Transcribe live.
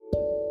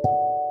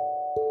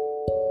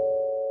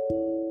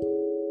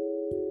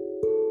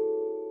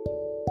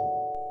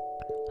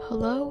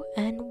Hello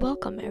and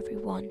welcome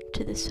everyone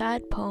to the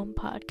Sad Poem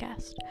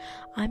Podcast.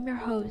 I'm your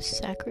host,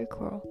 Zachary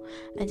Kroll,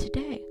 and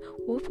today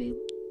we'll be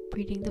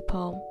reading the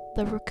poem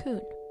The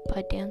Raccoon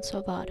by Dan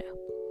Salvato.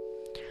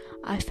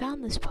 I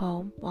found this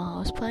poem while I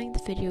was playing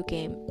the video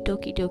game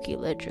Doki Doki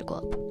Literature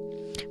Club,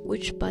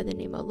 which by the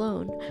name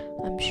alone,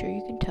 I'm sure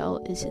you can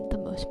tell isn't the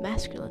most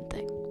masculine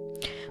thing.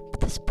 But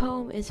this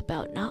poem is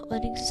about not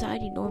letting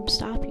society norms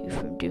stop you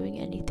from doing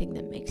anything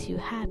that makes you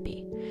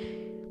happy.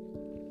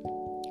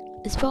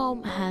 This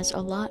poem has a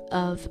lot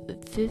of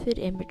vivid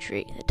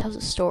imagery that tells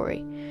a story,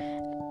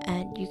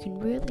 and you can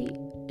really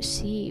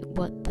see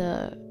what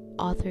the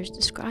author is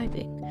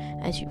describing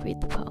as you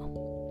read the poem.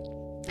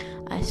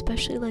 I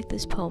especially like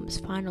this poem's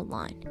final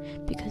line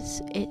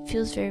because it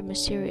feels very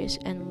mysterious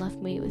and left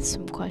me with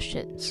some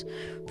questions.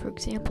 For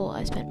example,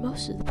 I spent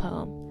most of the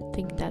poem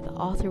thinking that the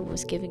author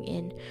was giving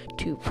in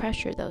to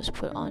pressure that was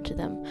put onto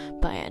them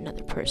by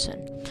another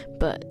person,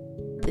 but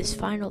this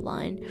final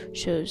line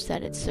shows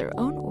that it's their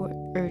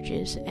own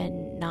urges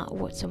and not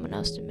what someone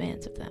else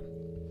demands of them.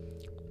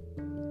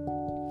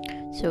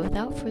 So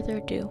without further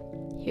ado,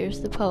 here's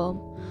the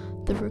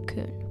poem, The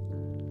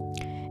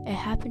Raccoon. It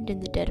happened in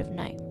the dead of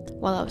night,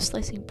 while I was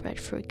slicing bread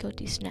for a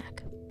guilty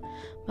snack.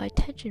 My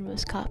attention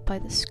was caught by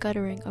the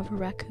scuttering of a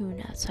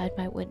raccoon outside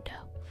my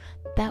window.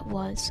 That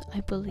was,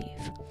 I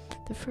believe,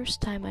 the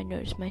first time I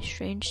noticed my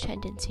strange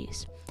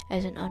tendencies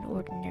as an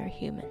unordinary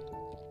human.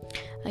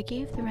 I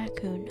gave the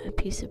raccoon a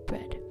piece of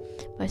bread,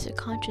 my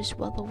subconscious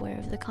well aware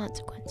of the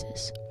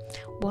consequences,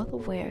 well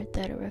aware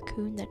that a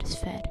raccoon that is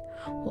fed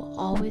will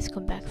always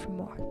come back for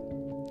more.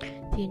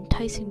 The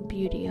enticing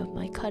beauty of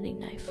my cutting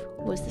knife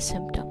was the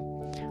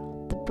symptom,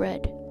 the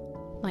bread,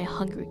 my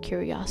hungry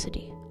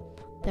curiosity,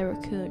 the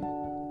raccoon,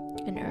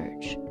 an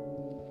urge.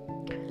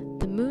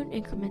 The moon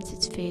increments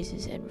its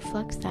phases and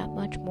reflects that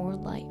much more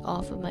light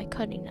off of my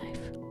cutting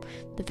knife,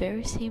 the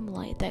very same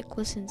light that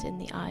glistens in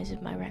the eyes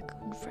of my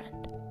raccoon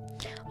friend.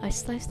 I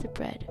slice the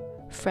bread,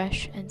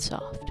 fresh and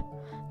soft.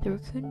 The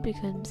raccoon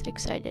becomes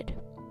excited.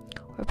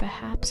 Or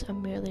perhaps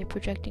I'm merely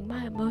projecting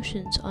my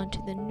emotions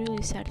onto the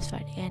newly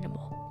satisfied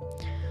animal.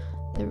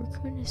 The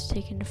raccoon is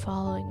taken to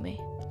following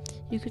me.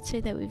 You could say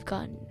that we've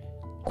gotten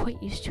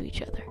quite used to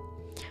each other.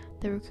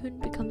 The raccoon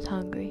becomes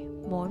hungry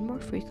more and more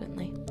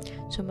frequently,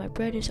 so my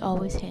bread is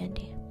always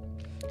handy.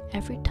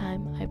 Every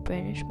time I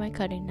brandish my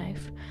cutting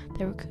knife,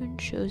 the raccoon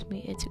shows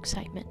me its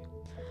excitement.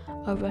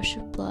 A rush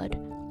of blood,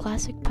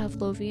 classic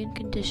Pavlovian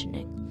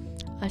conditioning.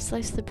 I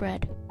slice the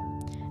bread,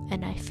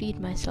 and I feed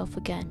myself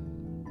again.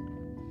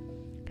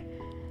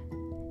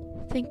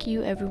 Thank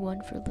you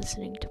everyone for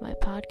listening to my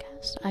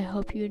podcast. I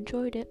hope you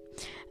enjoyed it,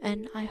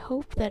 and I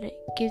hope that it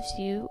gives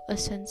you a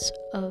sense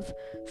of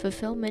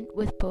fulfillment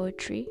with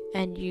poetry,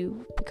 and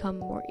you become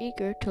more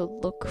eager to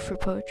look for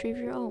poetry of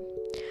your own.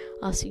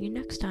 I'll see you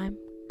next time.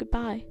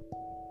 Goodbye.